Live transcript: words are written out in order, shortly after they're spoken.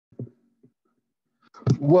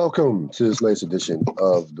Welcome to this latest edition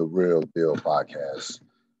of the Real Deal Podcast.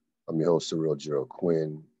 I'm your host, Cyril Gerald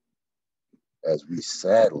Quinn. As we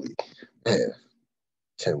sadly, man,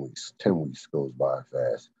 10 weeks goes by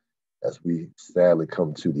fast. As we sadly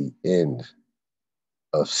come to the end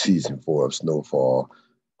of season 4 of Snowfall.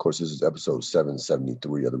 Of course, this is episode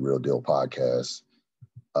 773 of the Real Deal Podcast.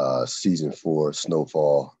 Season 4,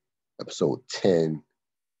 Snowfall, episode 10,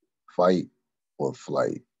 Fight or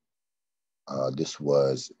Flight. This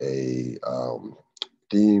was a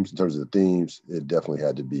themes. In terms of the themes, it definitely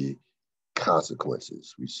had to be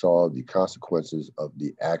consequences. We saw the consequences of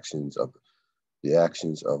the actions of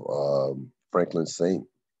Franklin Saint,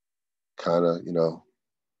 kind of,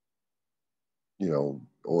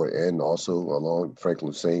 and also along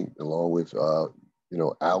Franklin Saint, along with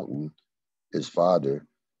Alton, his father,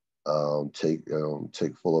 take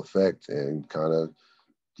full effect, and kind of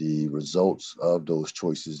the results of those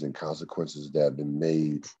choices and consequences that have been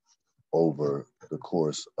made over the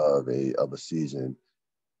course of a season.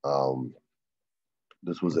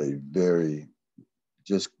 This was a very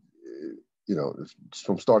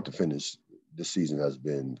from start to finish, this season has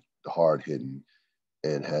been hard hitting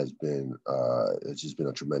and has been it's just been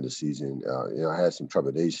a tremendous season. I had some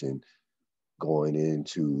trepidation going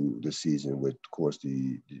into the season with, of course,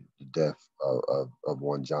 the death of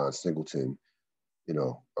one John Singleton,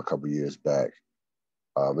 a couple of years back.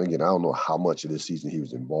 Again, I don't know how much of this season he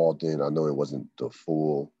was involved in. I know it wasn't the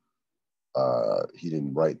full. He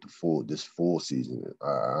didn't write this full season.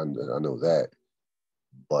 I know that,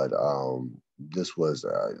 but this was,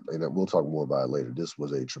 and we'll talk more about it later. This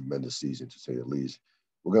was a tremendous season, to say the least.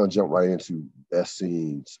 We're gonna jump right into best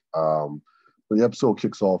scenes. The episode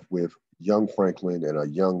kicks off with young Franklin and a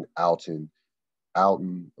young Alton.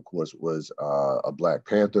 Alton, of course, was a Black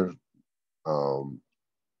Panther.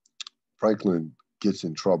 Franklin gets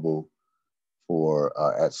in trouble for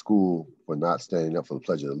at school for not standing up for the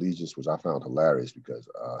Pledge of Allegiance, which I found hilarious because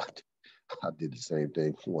I did the same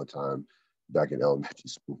thing one time back in elementary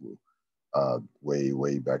school,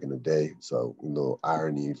 way back in the day. So,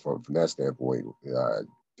 irony from that standpoint, I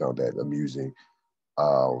found that amusing.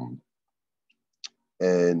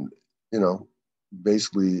 And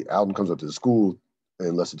basically, Alton comes up to the school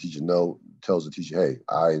and lets the teacher know, tells the teacher, "Hey,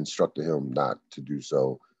 I instructed him not to do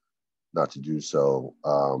so."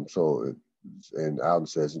 And Alton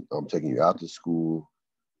says, "I'm taking you out to school."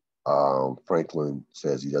 Franklin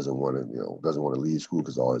says he doesn't want to leave school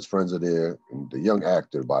because all his friends are there. And the young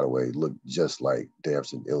actor, by the way, looked just like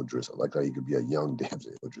Damson Idris. I like how he could be a young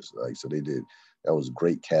Damson Idris. So that was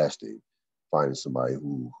great casting, finding somebody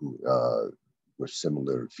who with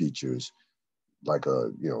similar features, like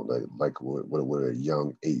what a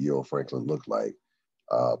young 8-year-old Franklin looked like.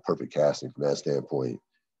 Perfect casting from that standpoint.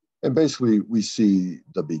 And basically, we see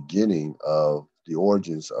the beginning of the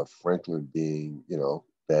origins of Franklin being,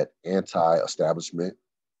 that anti-establishment,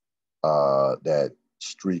 that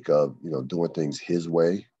streak of, doing things his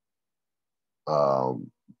way,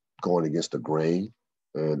 going against the grain,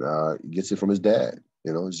 and he gets it from his dad.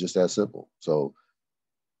 It's just that simple. So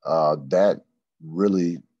that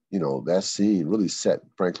really, that scene really set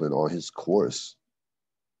Franklin on his course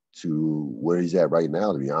to where he's at right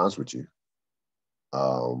now, to be honest with you.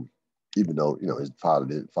 Even though, his father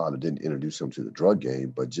didn't introduce him to the drug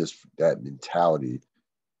game, but just that mentality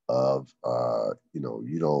of,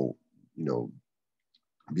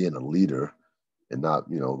 being a leader and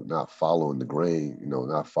not following the grain,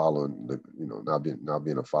 not following the, not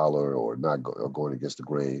being a follower or going against the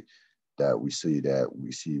grain, that we see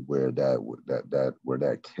where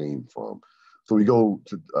that came from. So we go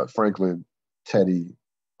to Franklin, Teddy,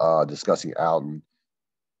 discussing Alton.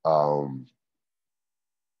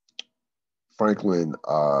 Franklin,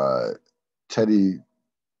 Teddy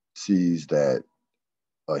sees that,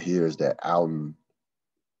 hears that Alton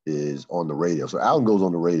is on the radio. So Alton goes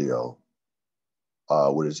on the radio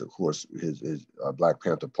with his Black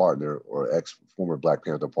Panther partner, or former Black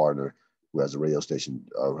Panther partner, who has a radio station,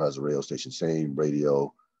 who has a radio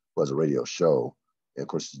show. And of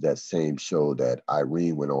course, it's that same show that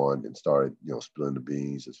Irene went on and started, spilling the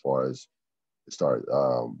beans, as far as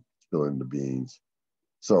spilling the beans.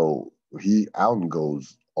 So Alton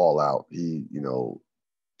goes all out. He,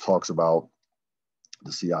 talks about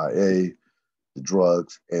the CIA, the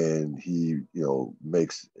drugs, and he,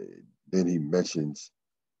 then he mentions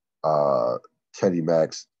Teddy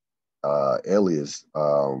Mack's alias,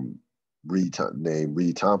 named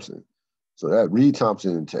Reed Thompson. So that Reed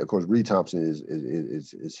Thompson, of course, Reed Thompson is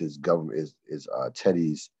his government, is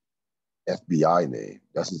Teddy's FBI name.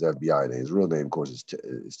 That's his FBI name. His real name, of course, is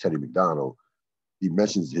Teddy McDonald. he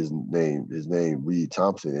mentions his name Reed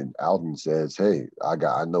Thompson, and Alden says, "Hey,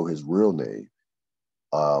 I know his real name."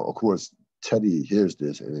 Of course, Teddy hears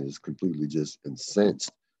this and is completely just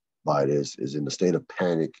incensed by this, is in a state of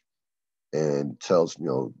panic, and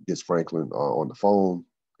gets Franklin on the phone,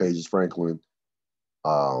 pages Franklin,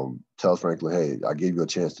 tells Franklin, "Hey, I gave you a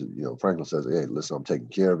chance to," Franklin says, "Hey, listen, I'm taking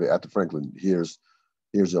care of it." After Franklin hears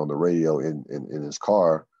it on the radio in his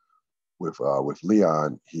car with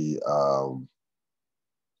Leon, he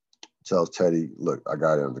tells Teddy, "Look, I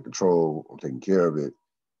got it under control. I'm taking care of it."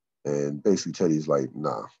 And basically, Teddy's like,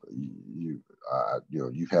 "Nah, you've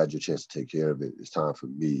had your chance to take care of it. It's time for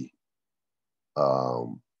me.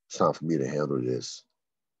 It's time for me to handle this."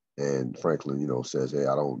 And Franklin, says, "Hey,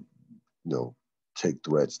 I don't, take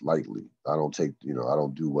threats lightly. I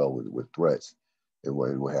don't do well with threats and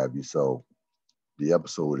what have you." So the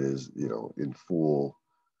episode is, in full.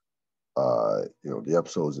 The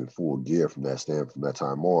episode is in full gear from that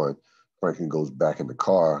time on. Franklin goes back in the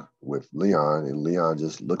car with Leon, and Leon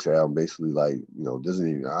just looks at him basically like, doesn't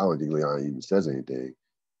even, I don't think Leon even says anything,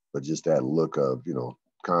 but just that look of,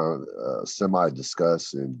 kind of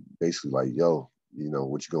semi-disgust and basically like, yo,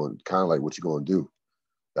 what you going, kind of like what you going to do,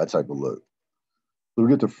 that type of look. So we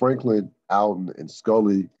get to Franklin, Alden, and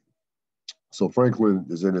Scully. So Franklin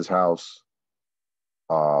is in his house.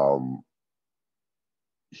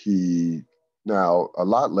 Now a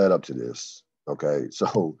lot led up to this. Okay,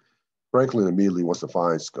 so Franklin immediately wants to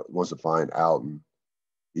find Alden.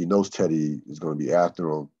 He knows Teddy is going to be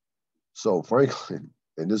after him. So Franklin,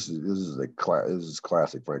 and this is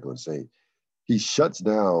classic Franklin saying, he shuts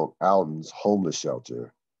down Alden's homeless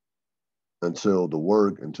shelter until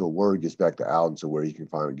word gets back to Alden to where he can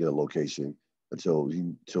get a location, until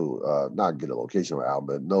not get a location on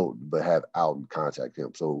Alden, but have Alden contact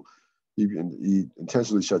him. So he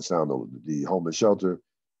intentionally shuts down the homeless shelter.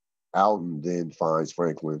 Alden then finds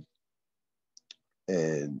Franklin,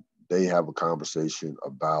 and they have a conversation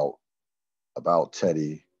about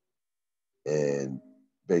Teddy. And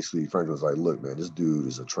basically Franklin's like, "Look, man, this dude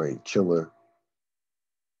is a trained killer."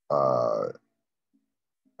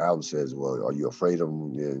 Alden says, "Well, are you afraid of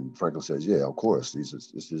him?" And Franklin says, "Yeah, of course. It's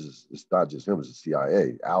not just him; it's the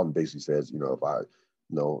CIA." Alden basically says, if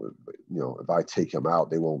I take him out,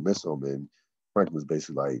 they won't miss him." And Franklin's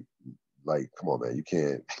basically like, "Come on, man, you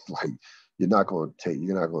can't like, you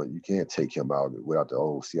can't take him out without the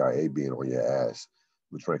old CIA being on your ass."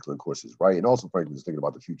 Which Franklin, of course, is right. And also Franklin's thinking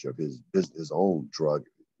about the future of his own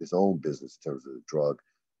business in terms of the drug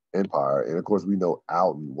empire. And of course, we know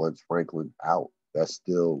Alden wants Franklin out. That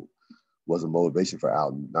still was a motivation for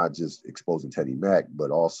Alden, not just exposing Teddy Mack,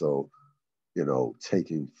 but also,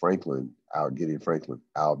 taking Franklin out, getting Franklin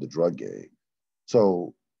out of the drug game.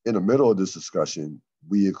 So in the middle of this discussion,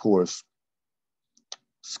 we, of course,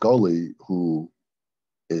 Scully, who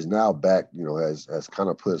is now back, has kind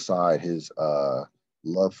of put aside his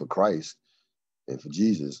love for Christ and for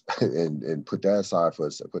Jesus, and put that on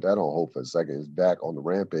hold for a second, is back on the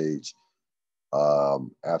rampage.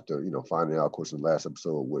 After finding out, of course, in the last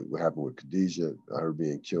episode what happened with Khadijah, her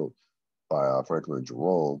being killed by Franklin and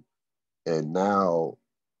Jerome, and now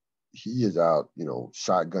he is out,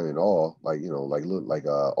 shotgun and all, like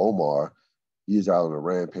Omar. He is out on a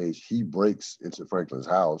rampage. He breaks into Franklin's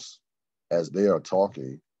house as they are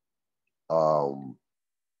talking. And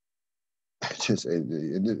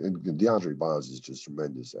DeAndre Bonds is just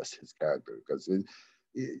tremendous as his character, because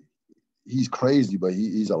he's crazy, but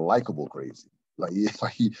he's a likable crazy. You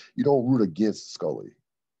don't root against Scully,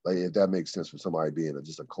 like, if that makes sense, for somebody being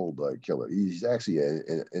just a cold-blooded killer. He's actually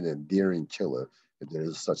an endearing killer, if there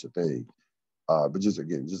is such a thing. But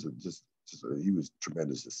he was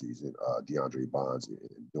tremendous this season, DeAndre Bonds,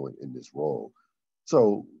 in this role.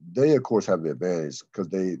 So they, of course, have the advantage because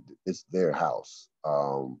it's their house,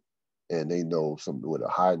 and they know where the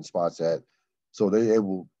hiding spots at. So they're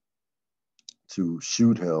able to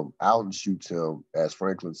shoot him. Alden shoots him as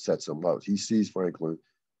Franklin sets him up. He sees Franklin,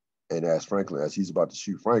 and as he's about to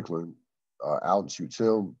shoot Franklin, Alden shoots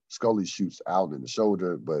him. Scully shoots Alden in the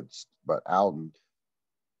shoulder, but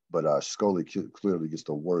Scully clearly gets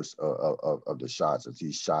the worst of the shots, as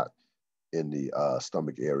he's shot in the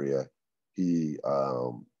stomach area. He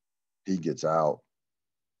gets out.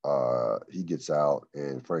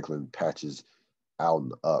 And Franklin patches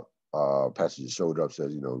Alden up, patches his shoulder up,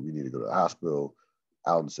 says, "We need to go to the hospital."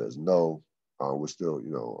 Alden says, "No, we're still,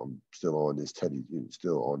 I'm still on this Teddy,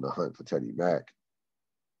 still on the hunt for Teddy Mack."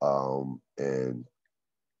 And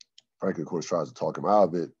Franklin, of course, tries to talk him out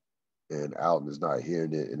of it, and Alden is not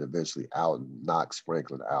hearing it. And eventually Alden knocks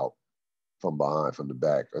Franklin out from behind, from the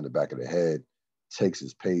back, on the back of the head, takes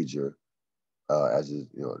his pager, as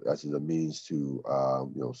a means to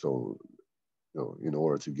in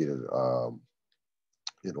order to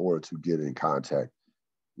get in contact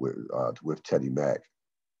with Teddy Mack.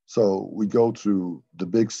 So we go to the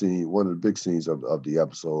big scene, one of the big scenes of the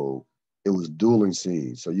episode. It was dueling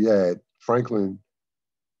scenes. So you had Franklin,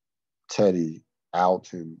 Teddy,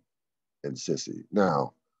 Alton, and Sissy.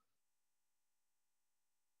 Now,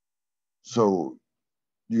 so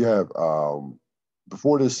you have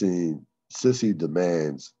before this scene, Sissy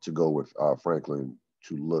demands to go with Franklin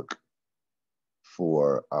to look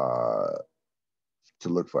for Alton.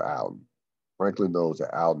 Franklin knows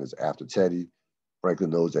that Alton is after Teddy.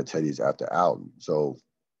 Franklin knows that Teddy is after Alton. So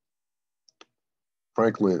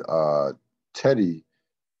Franklin, Teddy,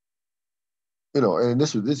 and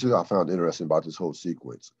this is what I found interesting about this whole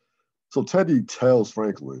sequence. So Teddy tells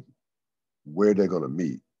Franklin where they're going to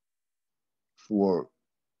meet for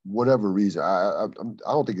whatever reason. I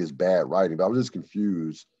don't think it's bad writing, but I was just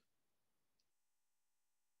confused,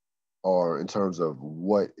 or in terms of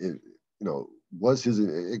what was his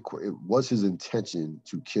intention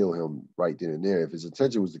to kill him right then and there. If his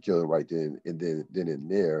intention was to kill him right then and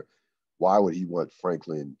there, why would he want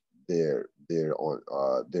Franklin there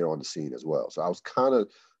on the scene as well? So I was kind of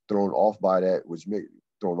thrown off by that,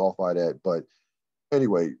 but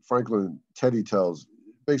anyway, Teddy tells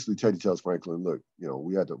Franklin, look,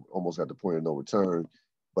 we almost at the point of no return,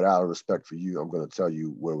 but out of respect for you, I'm going to tell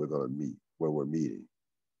you where we're meeting.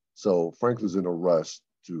 So Franklin's in a rush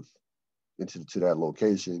to that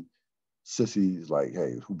location. Sissy's like,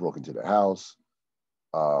 hey, who broke into the house?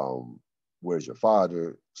 Where's your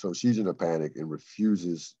father? So she's in a panic and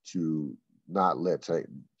refuses to not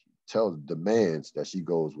demands that she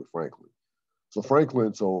goes with Franklin. So Franklin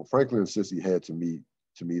and Sissy head to meet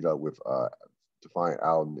up with to find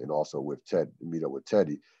Alton, and also with meet up with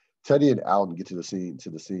Teddy. Teddy and Alton get to the scene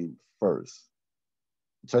first.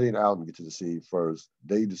 Teddy and Alton get to the scene first.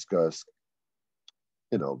 They discuss,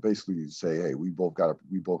 basically say, hey, we both have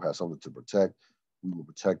something to protect. We will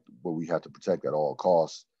protect what we have to protect at all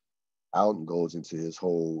costs. Alton goes into his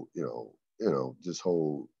whole, this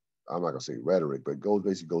whole, I'm not gonna say rhetoric, but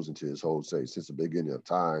basically goes into his whole say, since the beginning of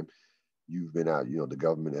time, you've been out, the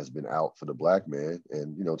government has been out for the black man.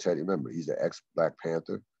 And, Teddy, remember, he's the ex-Black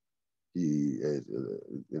Panther. He is,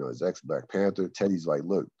 his ex-Black Panther. Teddy's like,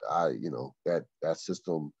 look, that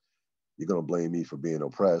system, you're going to blame me for being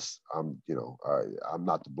oppressed. I'm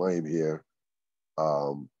not to blame here.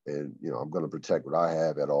 And, I'm going to protect what I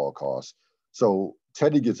have at all costs. So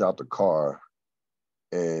Teddy gets out the car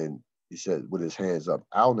and he said, with his hands up,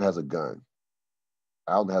 Alton has a gun.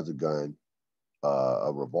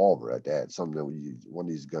 A revolver at that, something that one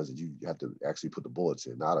of these guns that you have to actually put the bullets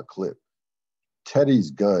in, not a clip. Teddy's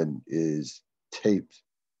gun is taped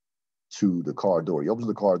to the car door. He opens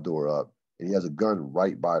the car door up, and he has a gun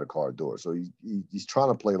right by the car door. So he's trying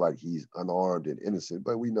to play like he's unarmed and innocent,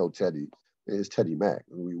 but we know Teddy is Teddy Mack.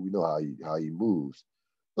 We know how he moves.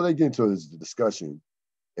 So they get into this discussion,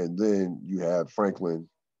 and then you have Franklin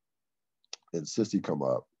and Sissy come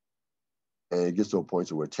up, and it gets to a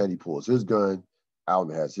point where Teddy pulls his gun,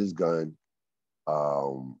 Alton has his gun,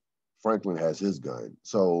 Franklin has his gun.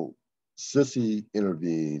 So Sissy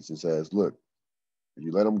intervenes and says, look, if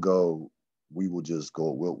you let him go, we will just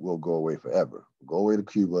go, we'll go away forever. We'll go away to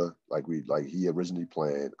Cuba like he originally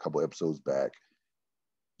planned a couple episodes back.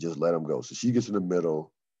 Just let him go. So she gets in the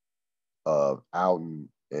middle of Alton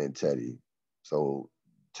and Teddy. So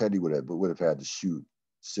Teddy would have had to shoot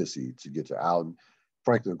Sissy to get to Alton.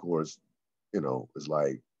 Franklin, of course, is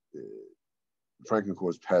like, Franklin, of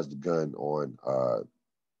course, has the gun on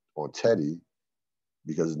Teddy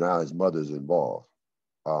because now his mother's involved.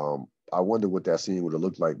 I wonder what that scene would have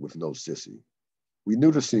looked like with no Sissy. We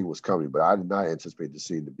knew the scene was coming, but I did not anticipate the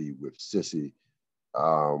scene to be with Sissy.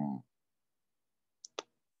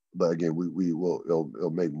 But again,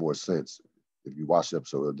 it'll make more sense. If you watch the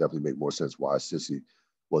episode, it'll definitely make more sense why Sissy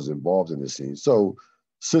was involved in this scene. So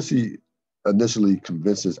Sissy initially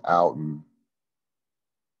convinces Alton,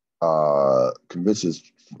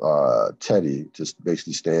 convinces Teddy to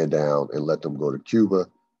basically stand down and let them go to Cuba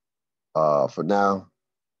for now.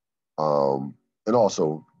 And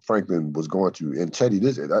also Franklin was going to, and Teddy,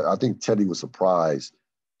 I think Teddy was surprised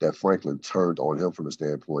that Franklin turned on him from the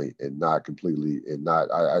standpoint and not completely, and not,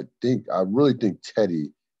 I really think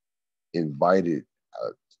Teddy invited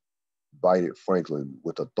Franklin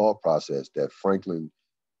with a thought process that Franklin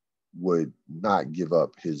would not give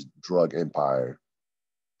up his drug empire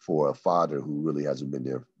for a father who really hasn't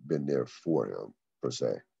been there for him per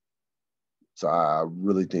se. So I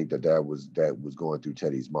really think that was going through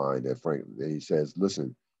Teddy's mind, that he says,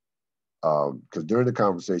 listen, Because during the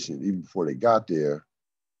conversation, even before they got there,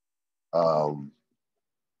 um,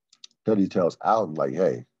 Teddy tells Alden, like,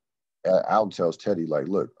 hey, Alden tells Teddy, like,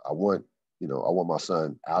 look, I want my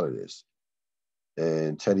son out of this.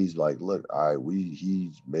 And Teddy's like, look,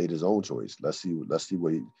 he's made his own choice. Let's see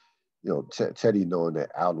what he, Teddy knowing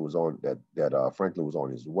that Alden was on that Franklin was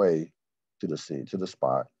on his way to the scene, to the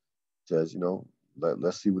spot, says,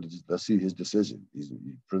 let's see his decision.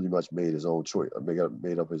 He pretty much made his own choice,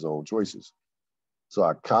 made up his own choices. So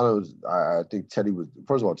I think Teddy was,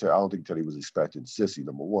 first of all, I don't think Teddy was expecting Sissy,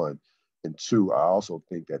 number one. And two, I also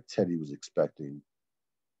think that Teddy was expecting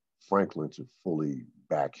Franklin to fully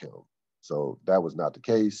back him. So that was not the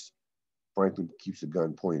case. Franklin keeps the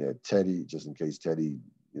gun pointed at Teddy just in case Teddy,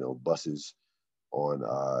 busts on,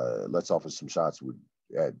 lets off some shots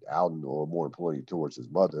at Alden, or more importantly, towards his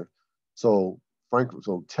mother. So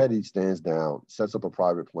Teddy stands down, sets up a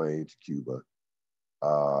private plane to Cuba.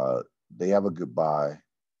 They have a goodbye.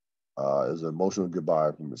 It was an emotional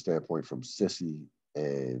goodbye from the standpoint from Sissy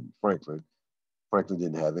and Franklin. Franklin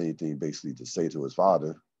didn't have anything basically to say to his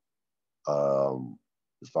father.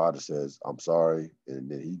 His father says, "I'm sorry," and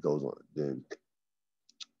then he goes on. Then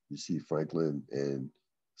you see Franklin and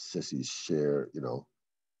Sissy share.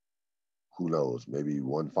 Who knows? Maybe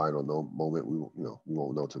one final moment. We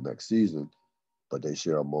won't know till next season. But they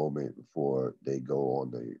share a moment before they go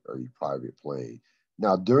on a private plane.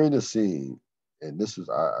 Now during the scene, and this was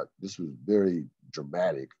very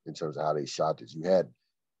dramatic in terms of how they shot this. You had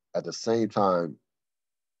at the same time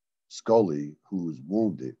Scully, who's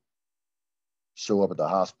wounded, show up at the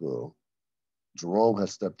hospital. Jerome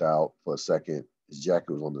has stepped out for a second. His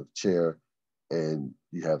jacket was on the chair, and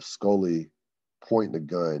you have Scully pointing the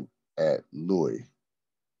gun at Louis.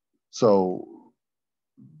 So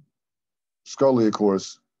Scully, of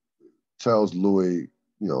course, tells Louis,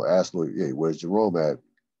 asks Louis, hey, where's Jerome at?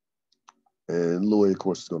 And Louis, of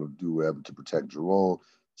course, is going to do whatever to protect Jerome.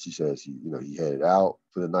 She says he headed out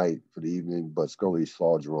for the night, for the evening, but Scully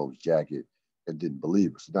saw Jerome's jacket and didn't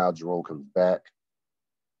believe her. So now Jerome comes back,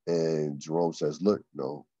 and Jerome says, look,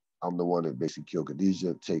 I'm the one that basically killed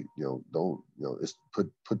Khadijah. It's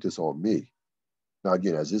put this on me. Now,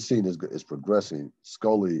 again, as this scene is progressing,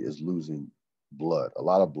 Scully is losing blood. A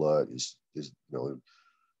lot of blood is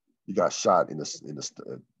he got shot in the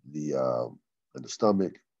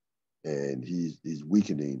stomach, and he's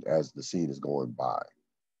weakening as the scene is going by.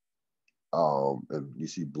 And you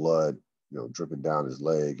see blood, dripping down his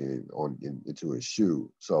leg and into his shoe.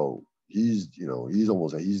 So he's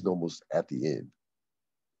almost at the end.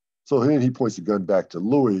 So then he points the gun back to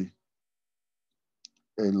Louis,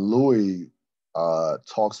 and Louis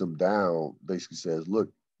talks him down. Basically says, "Look,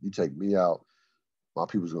 you take me out, my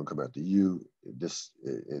people's gonna come after you. This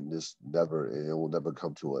will never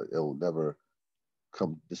come to a. It will never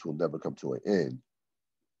come. This will never come to an end."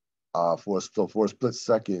 For a split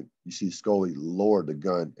second, you see Scully lower the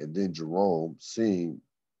gun, and then Jerome, seeing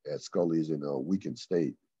that Scully is in a weakened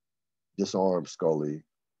state, disarms Scully,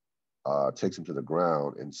 takes him to the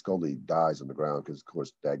ground, and Scully dies on the ground because, of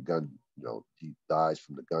course, that gun, he dies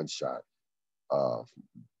from the gunshot,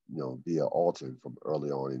 via Alton from early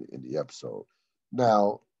on in the episode.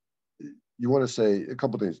 Now, you want to say a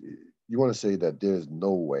couple things. You want to say that there's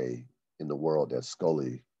no way in the world that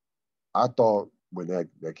Scully. I thought when that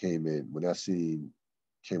came in, when that scene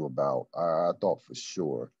came about, I thought for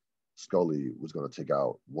sure Scully was going to take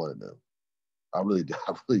out one of them. I really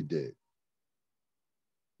did.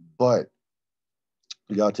 But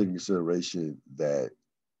you got to take in consideration that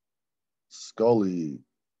Scully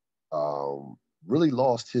really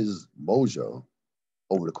lost his mojo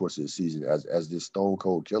over the course of the season as this stone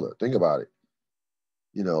cold killer. Think about it.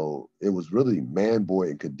 It was really Manboy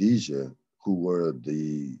and Khadijah who were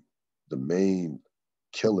the main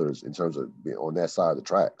killers in terms of being on that side of the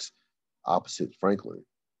tracks, opposite Franklin.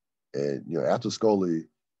 And after Scully,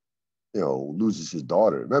 loses his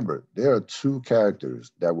daughter. Remember, there are two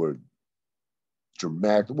characters that were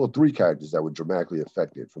three characters that were dramatically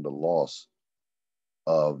affected from the loss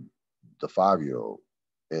of the 5-year-old.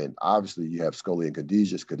 And obviously you have Scully and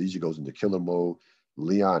Khadijah. Khadijah goes into killer mode.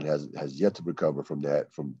 Leon has yet to recover from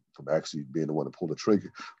that, from actually being the one to pull the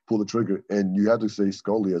trigger. And you have to say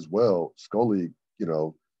Scully as well. Scully,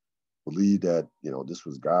 believed that, this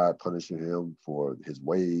was God punishing him for his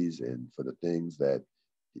ways and for the things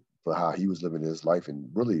for how he was living his life. And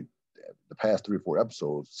really the past 3 or 4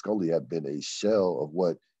 episodes, Scully had been a shell of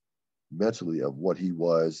what he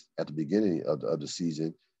was at the beginning of the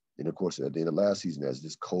season. And of course, at the end of last season as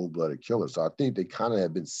this cold-blooded killer. So I think they kind of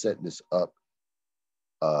have been setting this up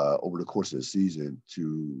over the course of the season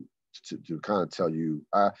to kind of tell you,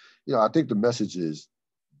 I think the message is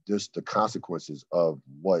just the consequences of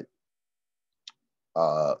what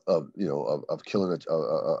of killing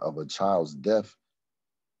of a child's death,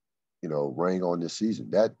 rang on this season.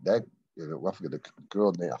 That I forget the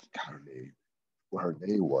girl name. I forgot her name. What her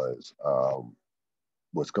name was.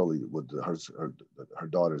 What Scully, what her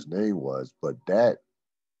daughter's name was, but that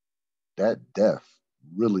death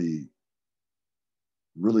really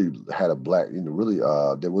really had a black, really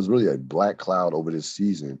there was really a black cloud over this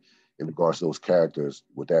season in regards to those characters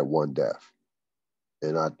with that one death.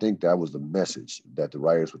 And I think that was the message that the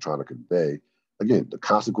writers were trying to convey. Again, the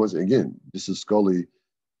consequence. Again, this is Scully.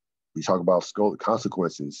 We talk about Scully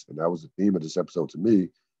consequences, and that was the theme of this episode to me.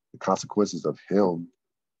 The consequences of him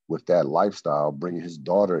with that lifestyle, bringing his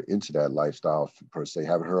daughter into that lifestyle per se,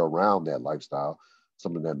 having her around that lifestyle,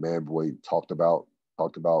 something that Man-Boy talked about.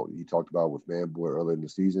 He talked about with Man-Boy earlier in the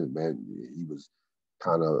season. Man, he was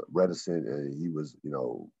kind of reticent, and he was,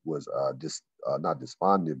 not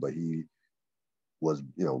despondent, but he was,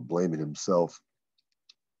 blaming himself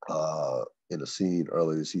in a scene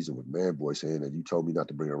earlier this season with Man-Boy saying that you told me not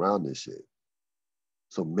to bring around this shit.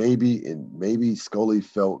 So maybe Scully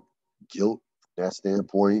felt guilt from that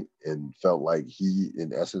standpoint and felt like he,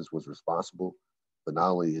 in essence, was responsible for not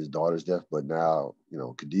only his daughter's death, but now,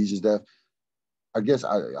 Khadijah's death. I guess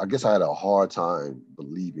I had a hard time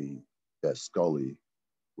believing that Scully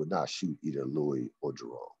would not shoot either Louis or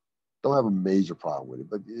Jerome. Don't have a major problem with it,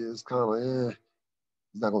 but it's kind of like,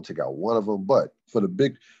 he's not going to take out one of them. But for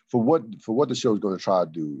what the show is going to try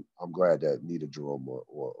to do, I'm glad that neither Jerome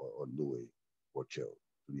or Louis were killed.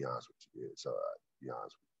 To be honest with you, to be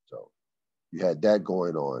honest with you. So you had that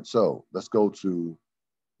going on. So let's go to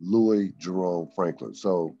Louis, Jerome, Franklin.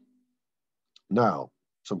 So now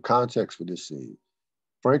some context for this scene.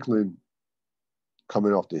 Franklin,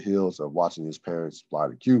 coming off the heels of watching his parents fly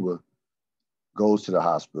to Cuba, goes to the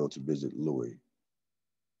hospital to visit Louis.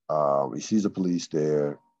 He sees the police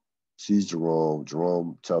there, sees Jerome.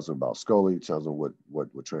 Jerome tells him about Scully, tells him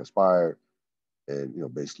what transpired,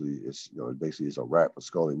 and basically it's a wrap for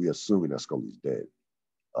Scully. We assuming that Scully's dead,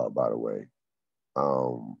 by the way.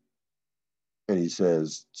 And he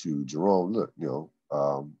says to Jerome, "Look,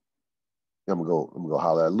 I'm gonna go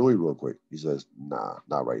holler at Louis real quick." He says, "Nah,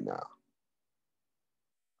 not right now.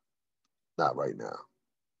 Not right now."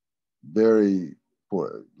 Very,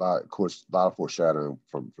 of course, a lot of foreshadowing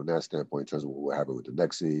from that standpoint in terms of what will happen with the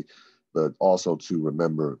next scene, but also to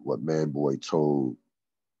remember what Man-Boy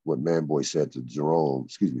said to Jerome,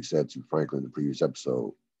 said to Franklin in the previous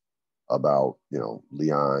episode about,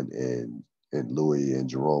 Leon and Louis and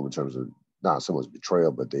Jerome in terms of not so much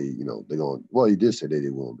betrayal, but they're going, well, he did say they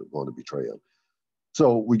were going to betray him.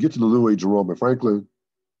 So we get to the Louis, Jerome, and Franklin.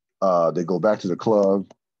 They go back to the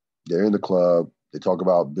club. They're in the club. They talk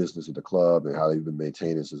about business at the club and how they've been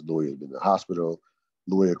maintaining since Louis has been in the hospital.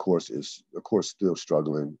 Louis, of course, is still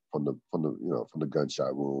struggling from the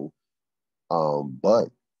gunshot wound.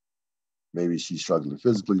 But maybe she's struggling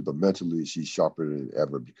physically, but mentally she's sharper than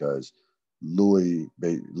ever because Louis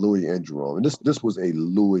and Jerome, and this was a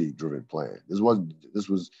Louis-driven plan. This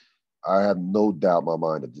was. I have no doubt in my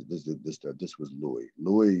mind that this was Louis.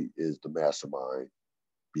 Louis is the mastermind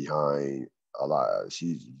behind a lot.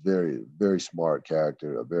 She's very, very smart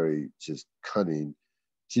character, a very just cunning.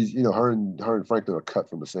 She's, her and Franklin are cut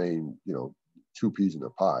from the same, two peas in a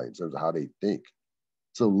pie in terms of how they think.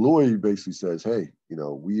 So Louis basically says, "Hey,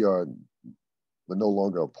 we're no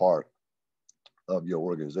longer a part of your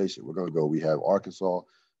organization. We're going to go. We have Arkansas.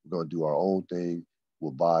 We're going to do our own thing.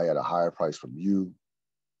 We'll buy at a higher price from you."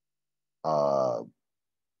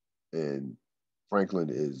 And Franklin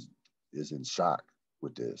is in shock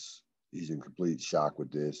with this. He's in complete shock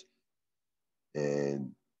with this.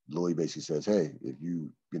 And Louis basically says, "Hey, if you're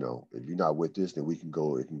not with this, then it can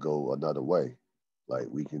go another way. Like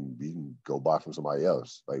we can go buy from somebody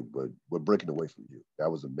else. Like, but we're breaking away from you."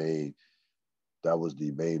 That was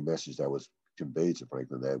the main message that was conveyed to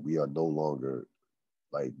Franklin, that we are no longer,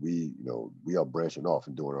 like, we are branching off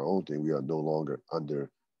and doing our own thing. We are no longer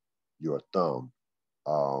under your thumb.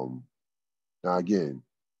 Now again,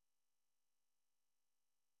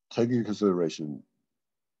 taking into consideration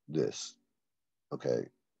this, okay.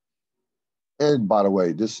 And by the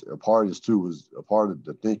way, a part of this too was a part of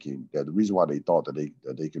the thinking that the reason why they thought that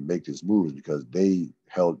they could make this move is because they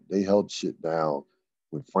held shit down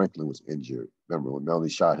when Franklin was injured. Remember when Melanie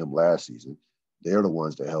shot him last season? They're the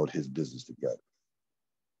ones that held his business together.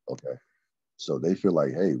 Okay, so they feel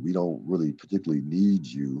like, hey, we don't really particularly need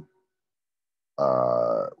you.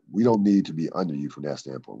 We don't need to be under you from that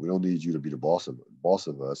standpoint. We don't need you to be the boss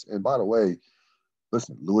of us. And by the way,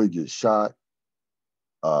 listen, Louis gets shot.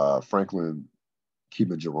 Franklin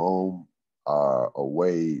keeping Jerome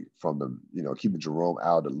away from the, keeping Jerome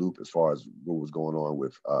out of the loop as far as what was going on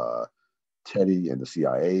with Teddy and the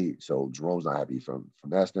CIA. So Jerome's not happy from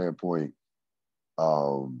that standpoint.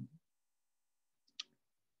 Um,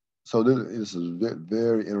 so this is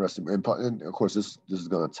very interesting, and of course this is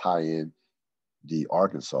going to tie in the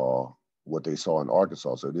Arkansas, what they saw in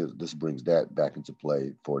Arkansas. So this brings that back into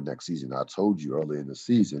play for next season. I told you earlier in the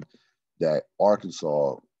season that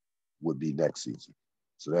Arkansas would be next season.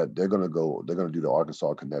 So that they're gonna do the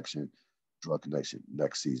Arkansas connection, drug connection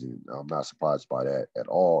next season. I'm not surprised by that at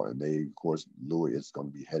all. And they, of course, Louis is going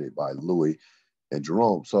to be headed by Louis and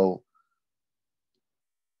Jerome. So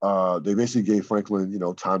they basically gave Franklin,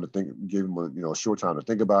 time to think, gave him a short time to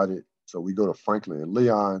think about it. So we go to Franklin and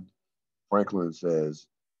Leon. Franklin says,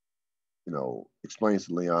 explains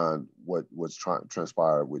to Leon what's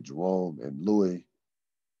transpired with Jerome and Louis.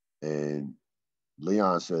 And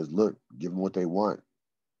Leon says, look, give them what they want.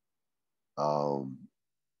 Well,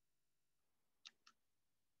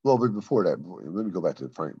 but before that, let me go back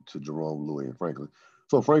to Jerome, Louis, and Franklin.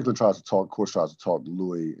 So Franklin tries to talk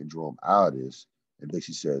Louis and Jerome out of this, and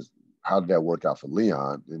basically says, "How did that work out for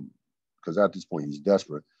Leon?" And because at this point he's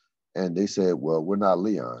desperate, and they said, "Well, we're not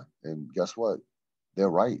Leon." And guess what? They're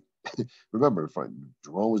right. Remember,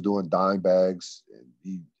 Jerome was doing dime bags, and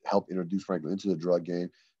he helped introduce Franklin into the drug game.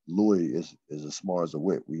 Louis is as smart as a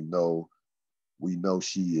whip. We know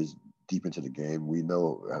she is deep into the game. We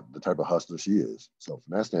know the type of hustler she is. So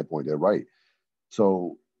from that standpoint, they're right.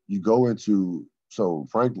 So you go into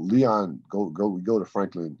Leon we go to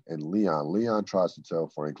Franklin and Leon. Leon tries to tell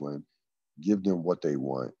Franklin, give them what they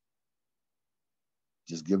want.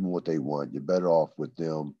 Just give them what they want. You're better off with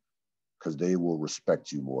them because they will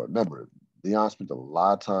respect you more. Remember, Leon spent a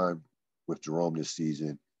lot of time with Jerome this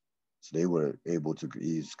season. So they were able to,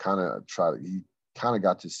 he kind of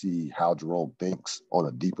got to see how Jerome thinks on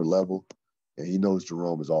a deeper level. And he knows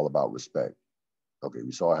Jerome is all about respect. Okay,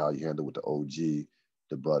 we saw how he handled with the OG,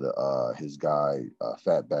 the brother, his guy,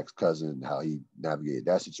 Fatback's cousin, how he navigated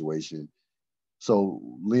that situation. So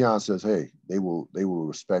Leon says, hey, they will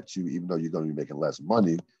respect you, even though you're going to be making less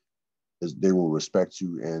money. They will respect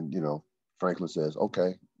you. And, Franklin says,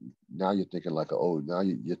 okay, now you're thinking like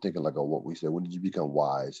you're thinking like what we said, when did you become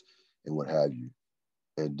wise and what have you?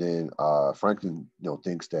 And then Franklin,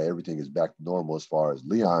 thinks that everything is back to normal as far as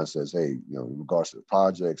Leon says, hey, in regards to the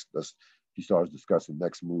projects, he starts discussing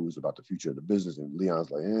next moves about the future of the business. And Leon's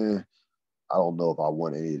like, I don't know if I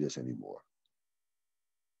want any of this anymore.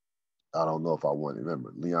 I don't know if I want it.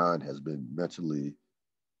 Remember, Leon has been mentally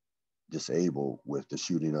disabled with the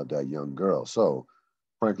shooting of that young girl. So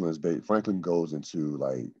Franklin goes into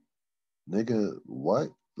like, nigga, what?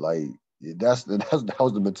 Like that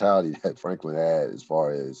was the mentality that Franklin had as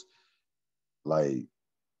far as like,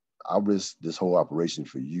 I risk this whole operation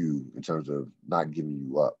for you in terms of not giving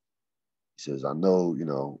you up. He says, I know,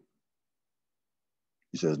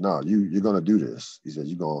 he says, no, you're gonna do this. He says,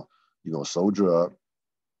 you're gonna soldier up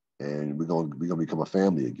and we're gonna become a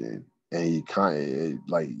family again. And he kind of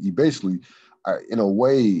like he basically, in a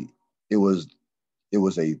way, it was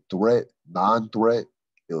a threat, non-threat.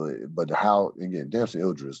 But how again, Damson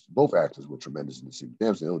Idris, both actors were tremendous in the scene.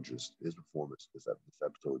 Damson Idris, his performance this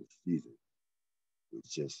episode of the season, it's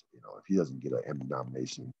just, if he doesn't get an Emmy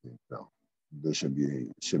nomination, there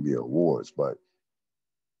shouldn't be awards. But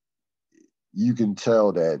you can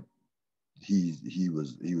tell that he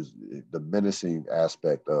was the menacing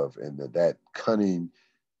aspect of, and that cunning,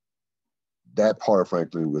 that part of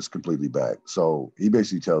Franklin was completely back. So he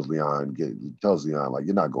basically tells Leon like,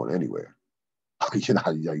 you're not going anywhere. You're not,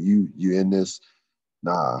 like, you in this.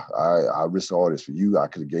 Nah, I risked all this for you. I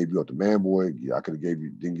could have gave you up to Man-Boy. I could have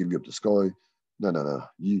didn't give you up to Scully. No.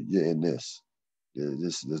 You're in this.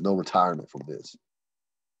 There's no retirement from this.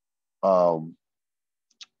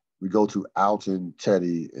 We go to Alton,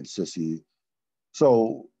 Teddy, and Sissy.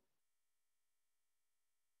 So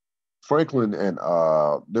Franklin and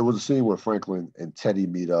there was a scene where Franklin and Teddy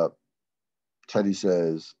meet up. Teddy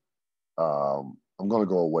says, I'm gonna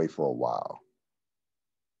go away for a while.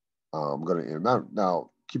 I'm gonna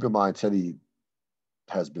now keep in mind Teddy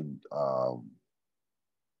has been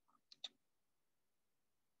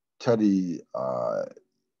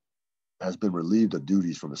has been relieved of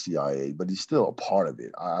duties from the CIA, but he's still a part of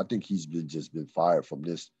it. I think he's been fired from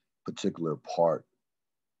this particular part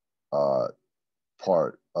of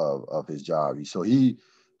his job.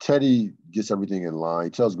 Teddy gets everything in line. He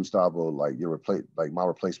tells Gustavo, like, my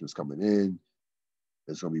replacement's coming in.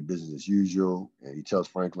 It's gonna be business as usual. And he tells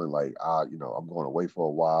Franklin, like, I'm going away for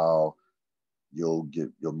a while. you'll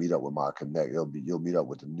meet up with my connect. You'll meet up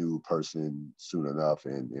with the new person soon enough,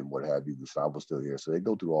 and what have you. Gustavo's still here, so they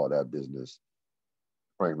go through all that business.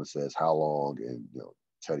 Franklin says how long, and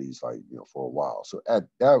Teddy's like for a while. So that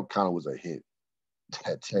kind of was a hint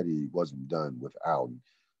that Teddy wasn't done with Alden.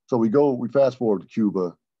 So we fast forward to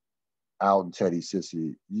Cuba. Alden, Teddy,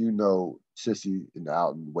 Sissy. Sissy and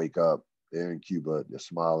Alden wake up. They're in Cuba. They're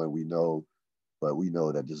smiling. But we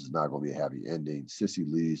know that this is not going to be a happy ending. Sissy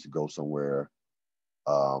leaves to go somewhere,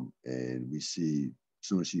 and we see as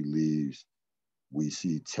soon as she leaves, we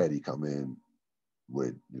see Teddy come in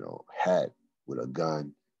with hat with a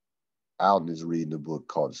gun. Alden is reading a book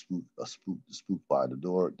called The Spook by the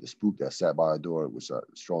Door, The Spook That Sat by the Door, which I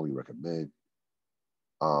strongly recommend.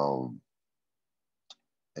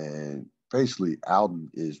 And basically, Alden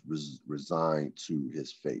is resigned to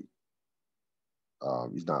his fate.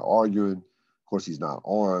 He's not arguing. Of course, he's not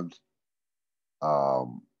armed.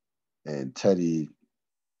 And Teddy,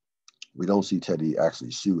 we don't see Teddy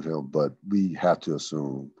actually shoot him, but we have to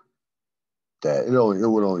assume that it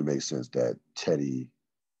would only make sense that Teddy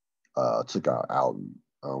took out Alden.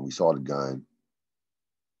 We saw the gun,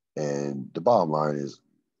 and the bottom line is,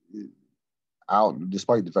 Alden,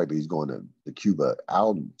 despite the fact that he's going to Cuba,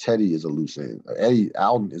 Teddy is a loose end.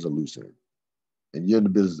 Alden is a loose end, and you're in the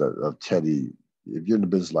business of Teddy. If you're in the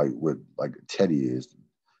business like Teddy is,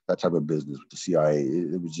 that type of business with the CIA,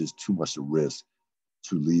 it was just too much to risk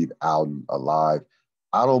to leave Alden alive.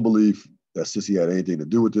 I don't believe that Sissy had anything to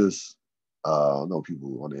do with this. I know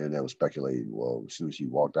people on the internet were speculating, well, as soon as he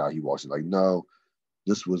walked out, he walks in. Like, no,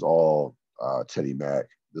 this was all Teddy Mack.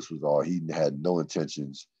 This was all, he had no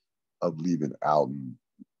intentions of leaving Alden,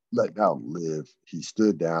 letting Alden live. He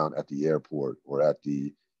stood down at the airport or at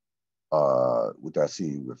the, with that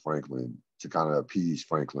scene with Franklin to kind of appease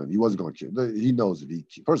Franklin. He wasn't going to kill. He knows if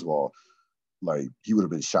first of all, like, he would have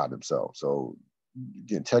been shot himself. So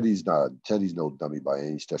again, Teddy's no dummy by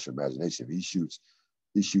any stretch of imagination. If he shoots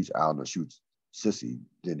Alden or shoots Sissy,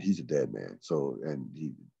 then he's a dead man. So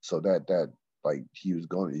he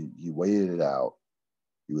waited it out.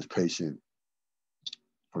 He was patient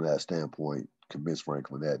from that standpoint, convinced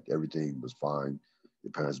Franklin that everything was fine, the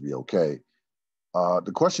parents would be okay.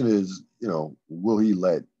 The question is, will he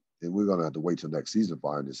let, and we're gonna have to wait till next season to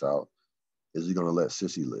find this out, is he gonna let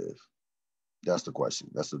Sissy live? That's the question.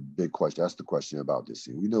 That's a big question. That's the question about this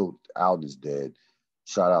scene. We know Alden is dead.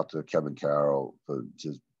 Shout out to Kevin Carroll for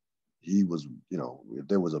he was, if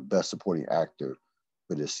there was a best supporting actor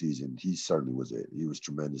for this season, he certainly was it. He was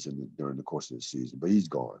tremendous during the course of the season, but he's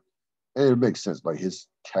gone. And it makes sense. Like his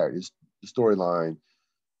storyline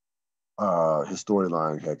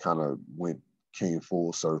had kind of came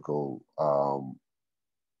full circle.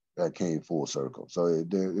 That came full circle. So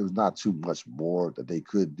it was not too much more that they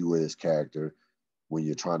could do with his character when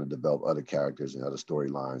you're trying to develop other characters and other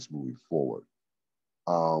storylines moving forward.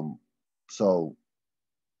 So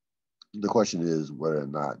the question is whether or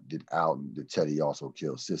not did Teddy also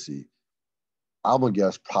kill Sissy? I'm gonna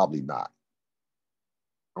guess probably not.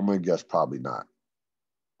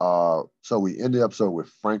 So we end the episode with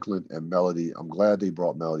Franklin and Melody. I'm glad they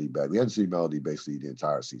brought Melody back. We hadn't seen Melody basically the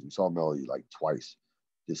entire season. We saw Melody like twice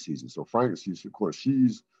this season. So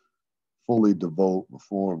she's fully devout,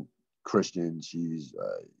 reformed Christian. She's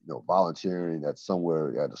volunteering at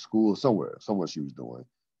a school, somewhere she was doing,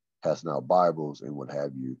 passing out Bibles and what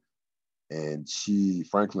have you. And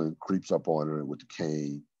Franklin creeps up on her with the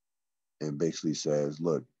cane and basically says,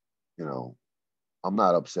 look, I'm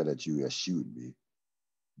not upset at you as shooting me,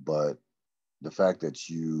 but the fact that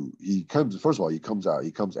he comes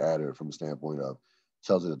at her from the standpoint of,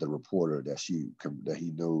 tells her that the reporter that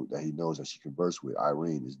he knows that she conversed with,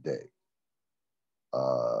 Irene, is dead.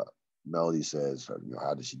 Melody says,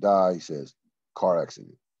 how did she die? He says, car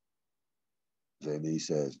accident. And he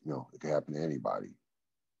says, it could happen to anybody,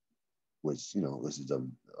 which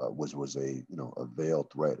which was a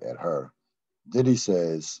veiled threat at her. Then he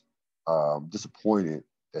says, disappointed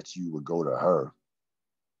that you would go to her.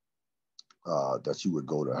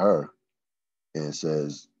 And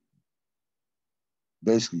says,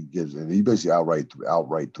 he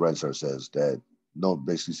outright threatens her, says that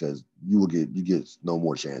you get no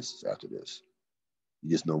more chances after this.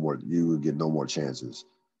 You will get no more chances.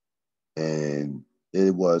 And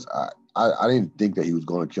it was, I didn't think that he was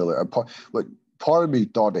going to kill her. But part of me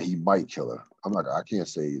thought that he might kill her. I can't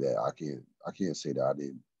say that I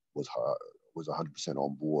was 100%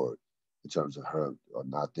 on board in terms of her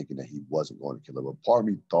not thinking that he wasn't going to kill her. But part of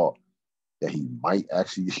me thought that he might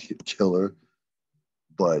actually kill her.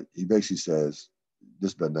 But he basically says,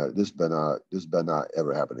 this better not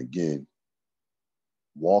ever happen again.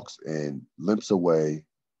 Walks and limps away.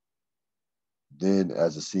 Then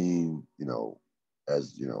as the scene,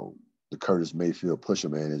 as the Curtis Mayfield Pusher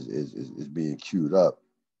Man is being queued up,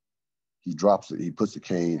 he drops it. He puts the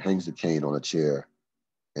cane, hangs the cane on a chair,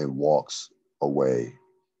 and walks away.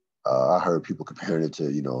 I heard people comparing it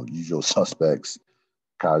to Usual Suspects,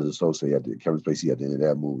 Kaiser Soze at the Kevin Spacey at the end of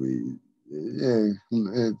that movie. Yeah,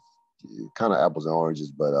 it's kind of apples and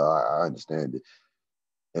oranges, but I understand it.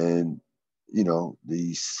 And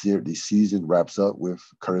the season wraps up with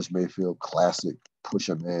Curtis Mayfield, classic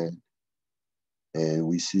Pusher Man, and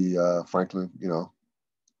we see Franklin,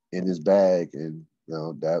 in his bag, and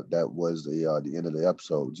that was the end of the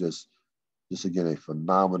episode. Just again a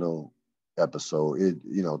phenomenal episode. It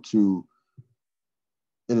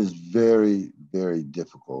is very, very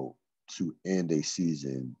difficult to end a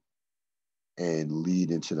season and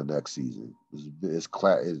lead into the next season.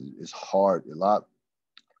 It's hard.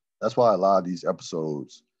 That's why a lot of these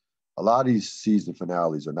episodes, a lot of these season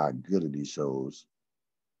finales are not good in these shows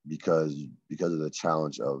because of the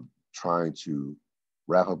challenge of trying to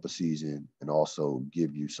wrap up a season and also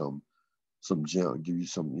give you some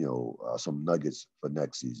nuggets for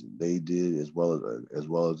next season. They did as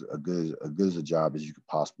good as a job as you could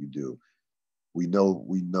possibly do. We know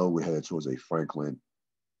we're headed towards a Franklin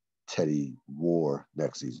Teddy war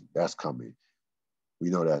next season. That's coming. We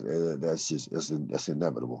know that that's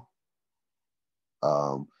inevitable.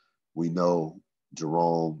 Um, we know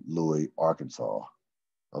Jerome, Louis, Arkansas.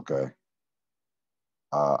 Okay.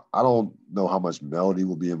 I don't know how much Melody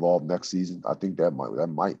will be involved next season. I think that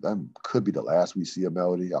could be the last we see of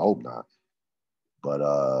Melody. I hope not, but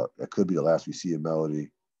that could be the last we see of Melody.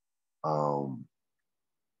 Um,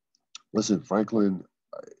 Listen, Franklin,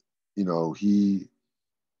 you know he.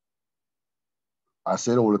 I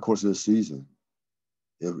said over the course of the season,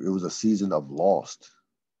 it was a season of lost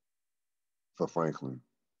for Franklin.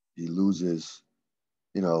 He loses,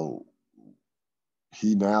 you know,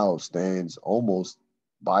 he now stands almost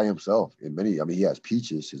by himself in many. I mean, he has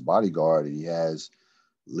Peaches, his bodyguard, and he has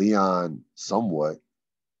Leon somewhat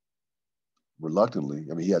reluctantly.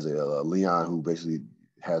 I mean, he has a Leon who basically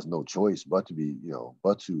has no choice but to be,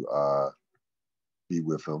 but to be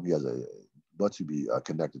with him. He has a but to be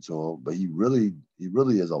connected to him. But he really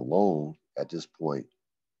is alone at this point.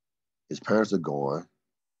 His parents are gone.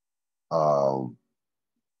 Um,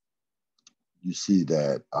 you see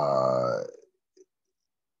that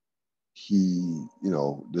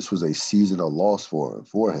this was a season of loss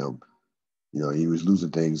for him. He was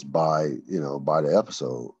losing things by the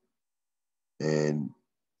episode. And,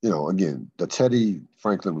 again, the Teddy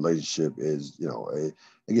Franklin relationship is,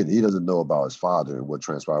 again, he doesn't know about his father and what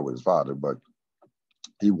transpired with his father, but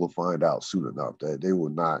he will find out soon enough that they will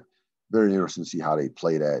not. Very interesting to see how they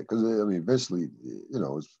play that. Because, I mean, eventually,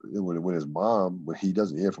 when his mom, when he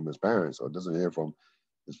doesn't hear from his parents or doesn't hear from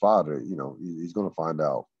his father, he's going to find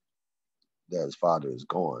out that his father is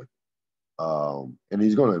gone. And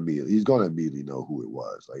he's gonna immediately know who it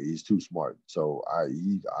was. Like, he's too smart. So I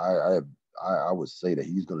would say that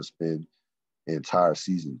he's gonna spend the entire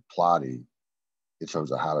season plotting in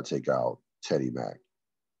terms of how to take out Teddy Mack.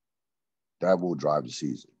 That will drive the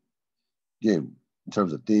season. Again, in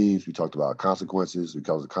terms of themes, we talked about consequences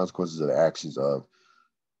because the consequences of the actions of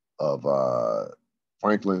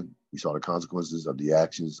Franklin. We saw the consequences of the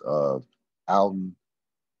actions of Alton,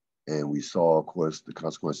 and we saw, of course, the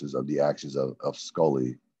consequences of the actions of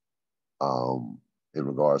Scully, um, in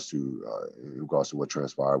regards to what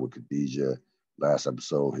transpired with Khadijah last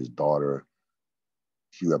episode, his daughter, a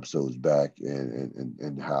few episodes back,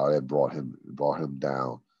 and how that brought him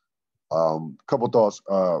down. Couple thoughts.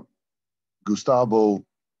 Gustavo.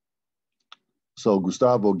 So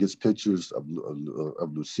Gustavo gets pictures of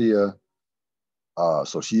Lucia.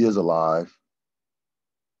 So she is alive.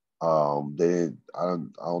 I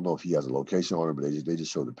don't know if he has a location on her, but they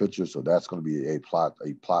just showed the picture. So that's going to be a plot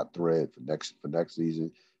thread for next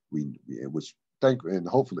season. Which thank and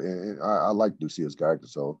hopefully, and I like Lucia's character,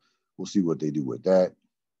 so we'll see what they do with that.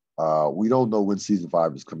 We don't know when season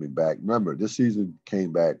 5 is coming back. Remember, this season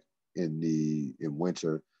came back in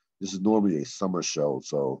winter. This is normally a summer show,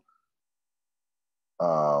 so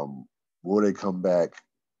um, will they come back?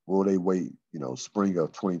 Will they wait? Spring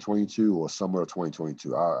of 2022 or summer of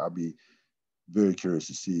 2022? I'll be very curious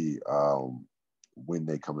to see when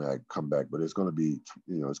they come back. But it's going to be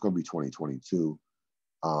 2022.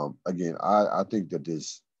 Again, I think that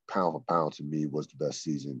this pound for pound to me was the best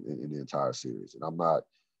season in the entire series, and I'm not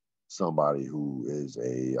somebody who is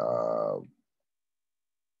a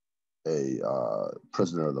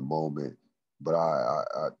prisoner of the moment, but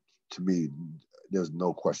to me, there's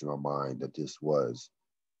no question in my mind that this was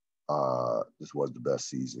the best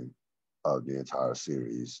season of the entire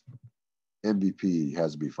series. MVP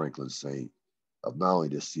has to be Franklin Saint of not only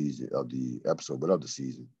this season of the episode, but of the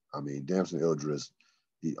season. I mean, Damson Idris,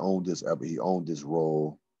 he owned this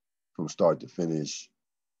role from start to finish.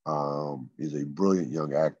 He's a brilliant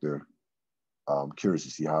young actor. I'm curious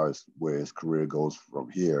to see where his career goes from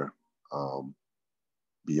here, um,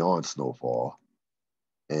 beyond Snowfall.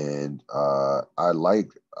 And I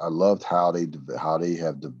loved how they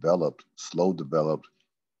have developed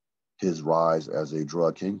his rise as a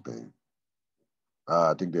drug kingpin.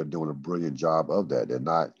 I think they're doing a brilliant job of that. They're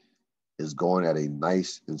not is going at a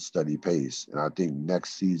nice and steady pace, and I think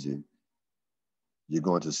next season you're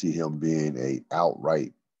going to see him being a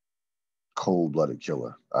outright cold-blooded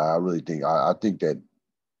killer. I really think I think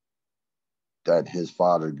that his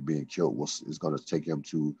father being killed is going to take him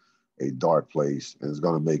to a dark place, and it's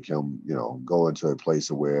going to make him, go into a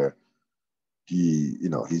place where he's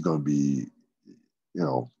going to be, you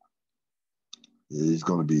know, he's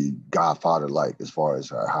going to be Godfather like as far as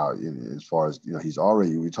he's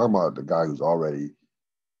already. We talking about the guy who's already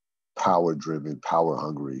power driven, power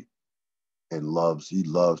hungry, and he loves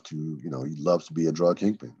to be a drug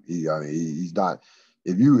kingpin. He's not.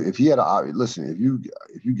 If he had listen,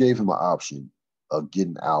 if you gave him an option of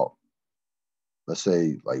getting out, let's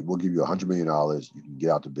say like we'll give you $100 million, you can get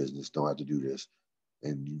out the business, don't have to do this,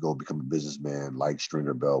 and you go become a businessman like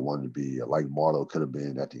Stringer Bell wanted to be, like Marlowe could have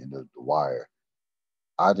been at the end of The Wire.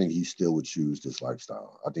 I think he still would choose this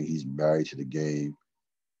lifestyle. I think he's married to the game.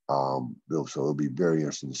 So it'll be very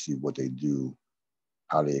interesting to see what they do,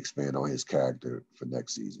 how they expand on his character for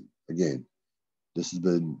next season. Again, this has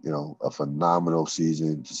been, a phenomenal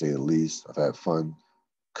season to say the least. I've had fun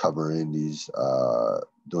covering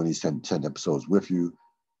doing these 10 episodes with you.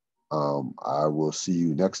 I will see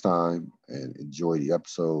you next time and enjoy the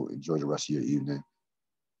episode. Enjoy the rest of your evening.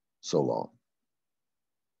 So long.